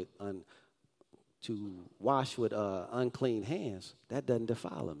wash with unclean hands, that doesn't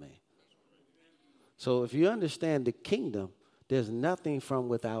defile a man. So if you understand the kingdom, there's nothing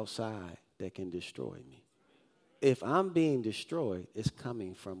from outside that can destroy me. If I'm being destroyed, it's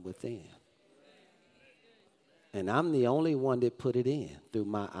coming from within. And I'm the only one that put it in through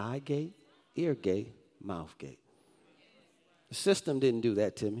my eye gate, ear gate, mouth gate. The system didn't do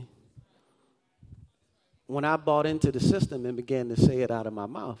that to me. When I bought into the system and began to say it out of my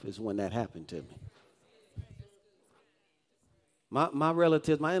mouth is when that happened to me. My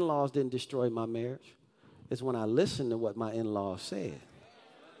relatives, my in-laws didn't destroy my marriage. It's when I listened to what my in-laws said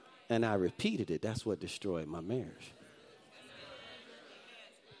and I repeated it, that's what destroyed my marriage.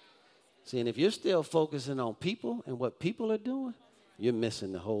 See, and if you're still focusing on people and what people are doing, you're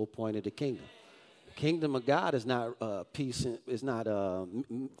missing the whole point of the kingdom. The kingdom of God is not peace, is not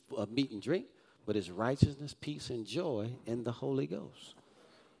meat and drink, but it's righteousness, peace, and joy in the Holy Ghost.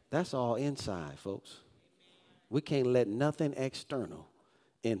 That's all inside, folks. We can't let nothing external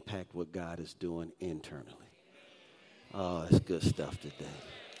impact what God is doing internally. Oh, it's good stuff today.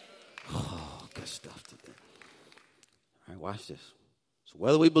 Oh, good stuff today. All right, watch this. So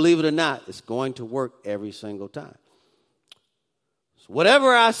whether we believe it or not, it's going to work every single time. So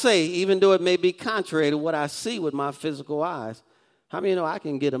whatever I say, even though it may be contrary to what I see with my physical eyes, how many know I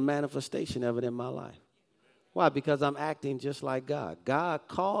can get a manifestation of it in my life? Why? Because I'm acting just like God. God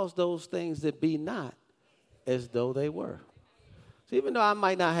calls those things that be not as though they were. So even though I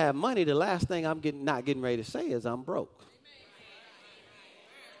might not have money, the last thing I'm not getting ready to say is I'm broke.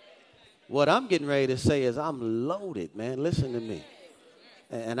 What I'm getting ready to say is I'm loaded, man. Listen to me.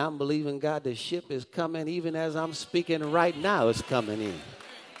 And I'm believing God, the ship is coming even as I'm speaking right now, it's coming in.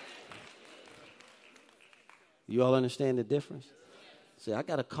 You all understand the difference? See, I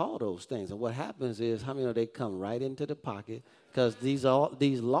got to call those things. And what happens is, how many know they come right into the pocket? Because these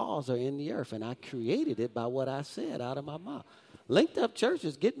laws are in the earth, and I created it by what I said out of my mouth. Linked Up Church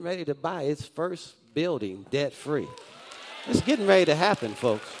is getting ready to buy its first building debt-free. It's getting ready to happen,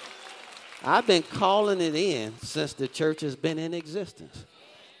 folks. I've been calling it in since the church has been in existence.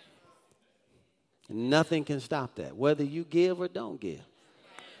 Nothing can stop that, whether you give or don't give.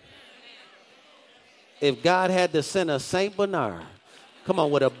 If God had to send a St. Bernard, come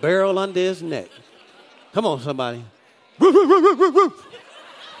on, with a barrel under his neck. Come on, somebody.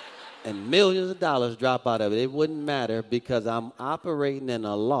 And millions of dollars drop out of it. It wouldn't matter because I'm operating in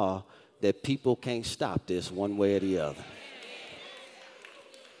a law that people can't stop this one way or the other.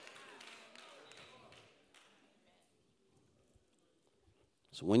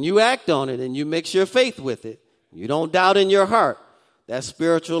 So when you act on it and you mix your faith with it, you don't doubt in your heart, that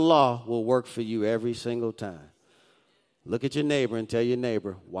spiritual law will work for you every single time. Look at your neighbor and tell your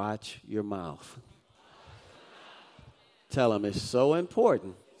neighbor, watch your mouth. Tell them it's so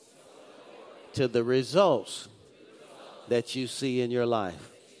important to the results that you see in your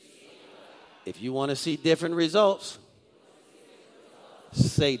life. If you want to see different results,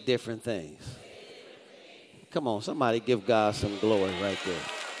 say different things. Come on, somebody give God some glory right there.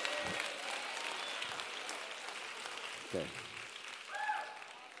 Okay.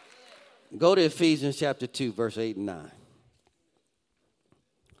 Go to Ephesians chapter 2, verse 8 and 9.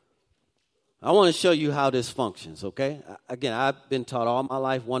 I want to show you how this functions, okay? Again, I've been taught all my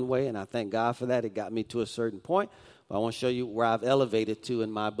life one way, and I thank God for that. It got me to a certain point. But I want to show you where I've elevated to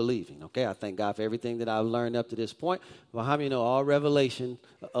in my believing, okay? I thank God for everything that I've learned up to this point. Well, how many know all revelation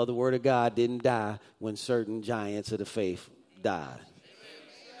of the Word of God didn't die when certain giants of the faith died?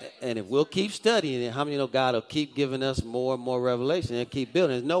 And if we'll keep studying it, how many know God will keep giving us more and more revelation and keep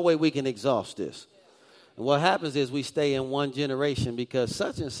building? There's no way we can exhaust this. And what happens is we stay in one generation because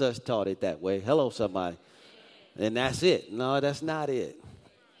such and such taught it that way. Hello, somebody. And that's it. No, that's not it.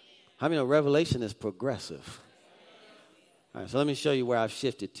 How many know revelation is progressive? All right, so let me show you where I've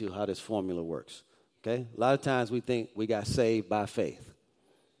shifted to, how this formula works. Okay? A lot of times we think we got saved by faith.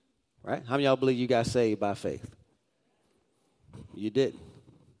 Right? How many of y'all believe you got saved by faith? You didn't.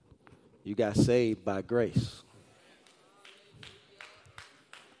 You got saved by grace.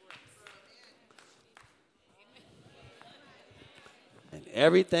 And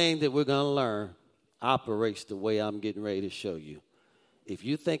everything that we're going to learn operates the way I'm getting ready to show you. If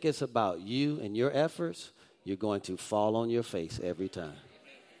you think it's about you and your efforts, you're going to fall on your face every time.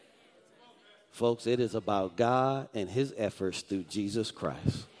 Folks, it is about God and his efforts through Jesus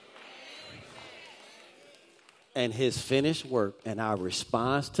Christ. And his finished work and our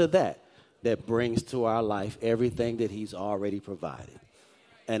response to that brings to our life everything that he's already provided.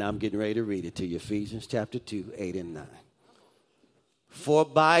 And I'm getting ready to read it to you. Ephesians chapter 2, 8 and 9. For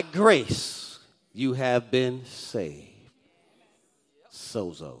by grace you have been saved.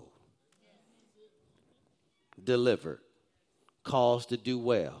 Sozo. Delivered. Caused to do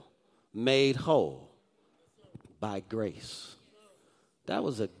well. Made whole. By grace. That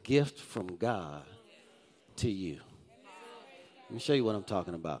was a gift from God to you. Let me show you what I'm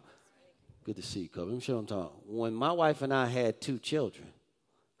talking about. Good to see you, Kobe. Let me show you what I'm talking about. When my wife and I had 2 children,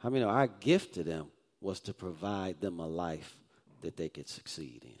 how many know our gift to them was to provide them a life that they could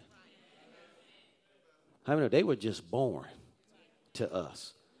succeed in? How many know they were just born to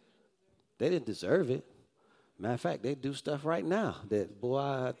us? They didn't deserve it. Matter of fact, they do stuff right now that, boy,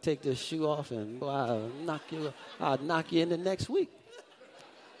 I take this shoe off and, boy, I'll knock you in the next week.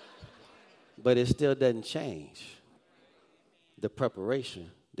 But it still doesn't change the preparation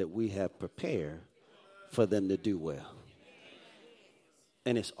that we have prepared for them to do well.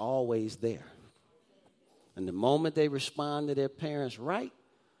 And it's always there. And the moment they respond to their parents right,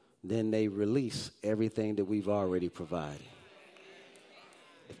 then they release everything that we've already provided.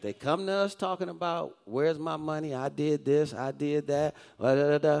 If they come to us talking about, where's my money? I did this, I did that,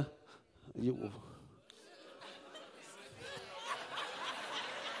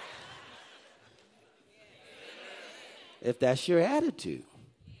 if that's your attitude.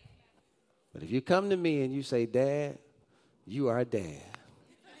 But if you come to me and you say, Dad, you are Dad.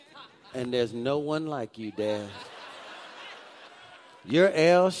 And there's no one like you, Dad. You're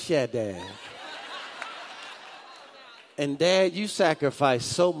El Shaddai. And Dad, you sacrificed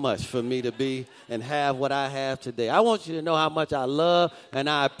so much for me to be and have what I have today. I want you to know how much I love and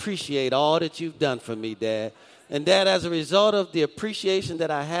I appreciate all that you've done for me, Dad. And Dad, as a result of the appreciation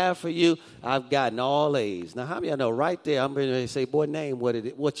that I have for you, I've gotten all A's. Now, how many of you know right there, I'm ready to say, boy, name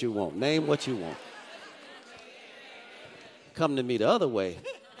what you want. Name what you want. Come to me the other way,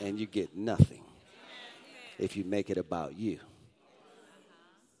 and you get nothing if you make it about you.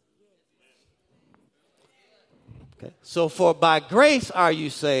 Okay. So, for by grace are you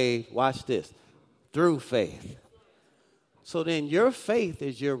saved, watch this, through faith. So then your faith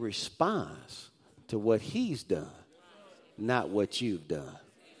is your response to what he's done, not what you've done.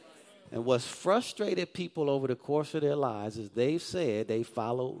 And what's frustrated people over the course of their lives is they've said they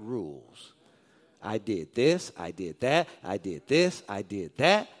followed rules. I did this, I did that, I did this, I did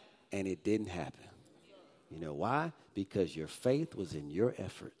that, and it didn't happen. You know why? Because your faith was in your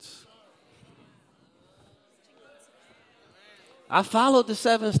efforts. I followed the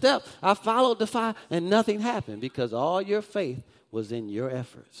 7 steps. I followed the 5, and nothing happened because all your faith was in your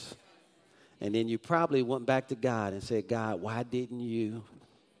efforts. And then you probably went back to God and said, God, why didn't you?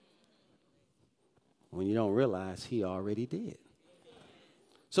 When you don't realize he already did.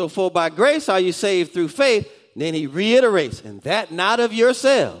 So for by grace are you saved through faith. Then he reiterates, and that not of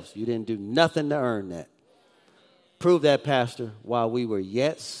yourselves. You didn't do nothing to earn that. Prove that, Pastor. While we were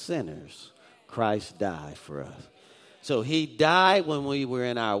yet sinners, Christ died for us. So he died when we were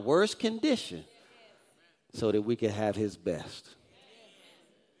in our worst condition so that we could have his best.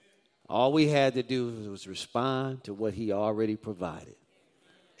 All we had to do was respond to what he already provided.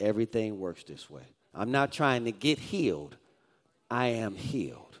 Everything works this way. I'm not trying to get healed. I am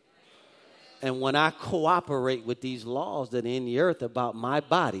healed. And when I cooperate with these laws that are in the earth about my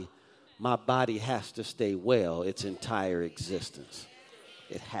my body has to stay well its entire existence.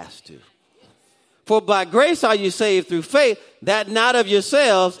 It has to. For by grace are you saved through faith, that not of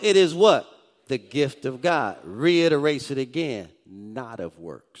yourselves, it is what? The gift of God. Reiterates it again, not of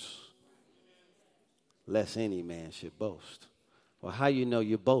works, lest any man should boast. Well, how you know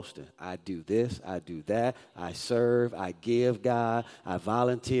you're boasting? I do this, I do that, I serve, I give God, I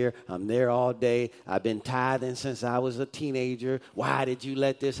volunteer, I'm there all day, I've been tithing since I was a teenager. Why did you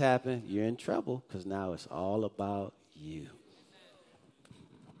let this happen? You're in trouble because now it's all about you.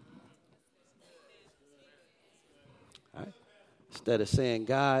 All right? Instead of saying,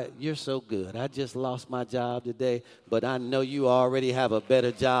 God, you're so good. I just lost my job today, but I know you already have a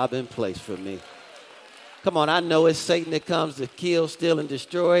better job in place for me. Come on, I know it's Satan that comes to kill, steal, and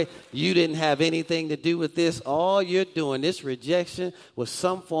destroy. You didn't have anything to do with this. All you're doing, this rejection, was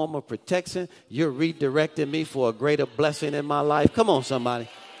some form of protection. You're redirecting me for a greater blessing in my life. Come on, somebody.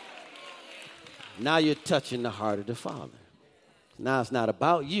 Now you're touching the heart of the Father. Now it's not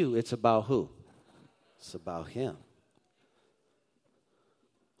about you. It's about who? It's about him.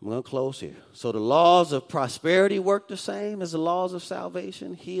 I'm going to close here. So the laws of prosperity work the same as the laws of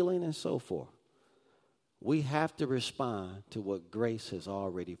salvation, healing, and so forth. We have to respond to what grace has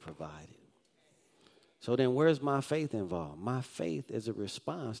already provided. So then where's my faith involved? My faith is a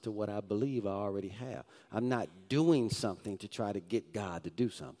response to what I believe I already have. I'm not doing something to try to get God to do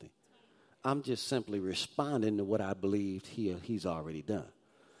something. I'm just simply responding to what I believed he's already done.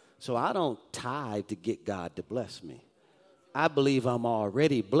 So I don't tithe to get God to bless me. I believe I'm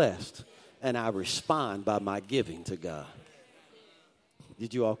already blessed, and I respond by my giving to God.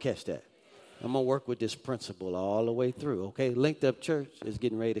 Did you all catch that? I'm going to work with this principle all the way through, okay? Linked Up Church is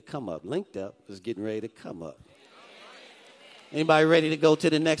getting ready to come up. Linked Up is getting ready to come up. Anybody ready to go to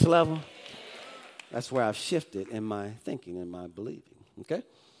the next level? That's where I've shifted in my thinking and my believing, okay?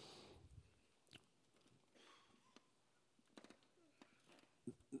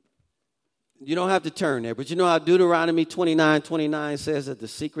 You don't have to turn there, but you know how Deuteronomy 29:29 says that the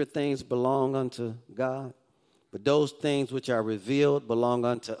secret things belong unto God, but those things which are revealed belong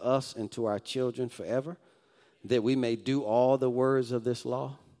unto us and to our children forever, that we may do all the words of this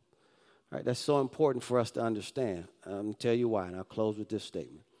law. All right, that's so important for us to understand. I'm going to tell you why, and I'll close with this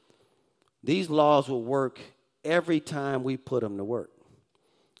statement. These laws will work every time we put them to work.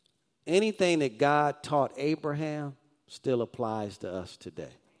 Anything that God taught Abraham still applies to us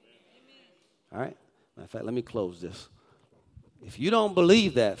today. All right? Matter of fact, let me close this. If you don't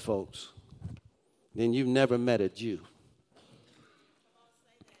believe that, folks, then you've never met a Jew.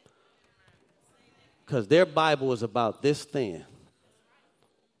 Because their Bible is about this thin.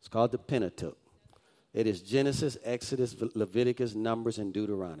 It's called the Pentateuch. It is Genesis, Exodus, Leviticus, Numbers, and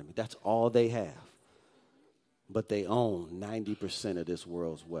Deuteronomy. That's all they have. But they own 90% of this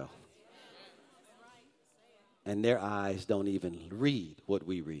world's wealth. And their eyes don't even read what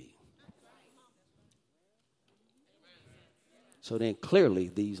we read. So then clearly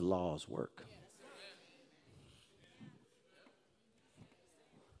these laws work.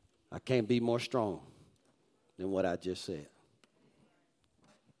 I can't be more strong than what I just said.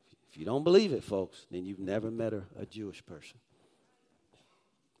 If you don't believe it, folks, then you've never met a Jewish person.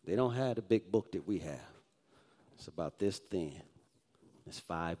 They don't have the big book that we have. It's about this thin. It's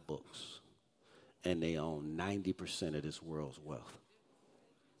 5 books. And they own 90% of this world's wealth.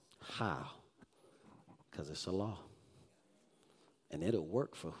 How? Because it's a law. And it'll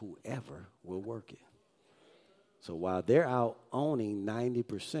work for whoever will work it. So while they're out owning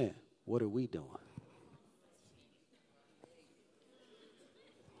 90%, what are we doing?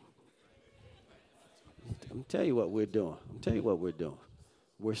 I'm tell you what we're doing.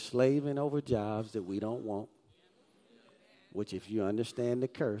 We're slaving over jobs that we don't want. Which, if you understand the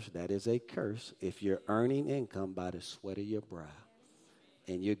curse, that is a curse. If you're earning income by the sweat of your brow,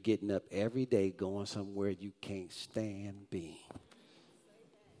 and you're getting up every day going somewhere you can't stand being.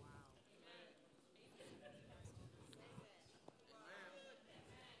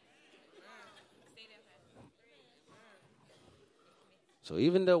 So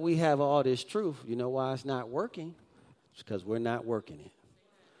even though we have all this truth, you know why it's not working? It's because we're not working it.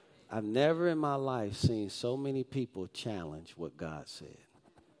 I've never in my life seen so many people challenge what God said.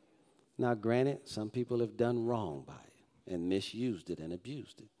 Now, granted, some people have done wrong by it and misused it and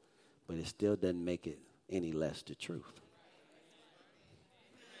abused it, but it still doesn't make it any less the truth.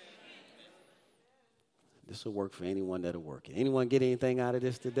 This will work for anyone that'll work it. Anyone get anything out of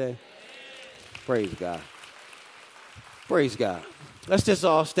this today? Praise God. Praise God. Let's just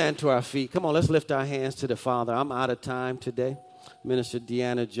all stand to our feet. Come on, let's lift our hands to the Father. I'm out of time today. Minister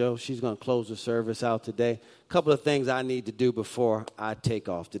Deanna Joe. She's going to close the service out today. A couple of things I need to do before I take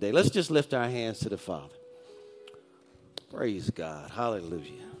off today. Let's just lift our hands to the Father. Praise God.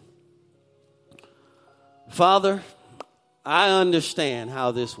 Hallelujah. Father, I understand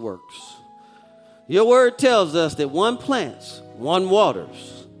how this works. Your word tells us that one plants, one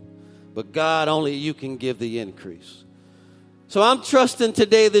waters, but God, only you can give the increase. So I'm trusting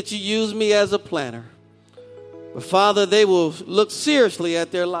today that you use me as a planter. But Father, they will look seriously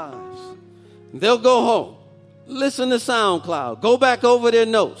at their lives. They'll go home, listen to SoundCloud, go back over their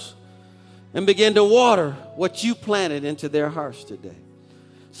notes, and begin to water what you planted into their hearts today,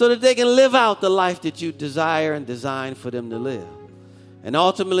 so that they can live out the life that you desire and design for them to live. And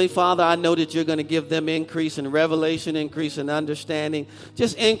ultimately, Father, I know that you're going to give them increase in revelation, increase in understanding,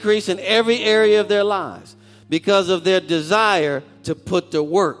 just increase in every area of their lives because of their desire to put the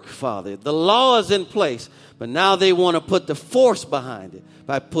work, Father. The law is in place, but now they want to put the force behind it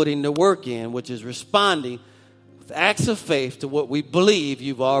by putting the work in, which is responding with acts of faith to what we believe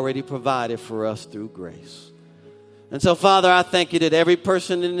you've already provided for us through grace. And so, Father, I thank you that every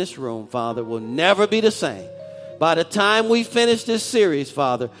person in this room, Father, will never be the same. By the time we finish this series,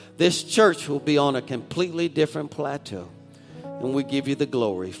 Father, this church will be on a completely different plateau. And we give you the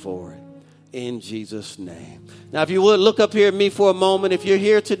glory for it. In Jesus' name. Now, if you would, look up here at me for a moment. If you're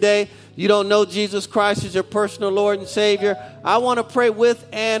here today, you don't know Jesus Christ as your personal Lord and Savior, I want to pray with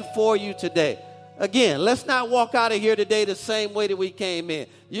and for you today. Again, let's not walk out of here today the same way that we came in.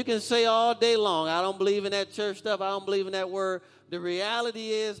 You can say all day long, I don't believe in that church stuff. I don't believe in that word. The reality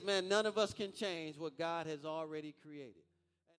is, man, none of us can change what God has already created.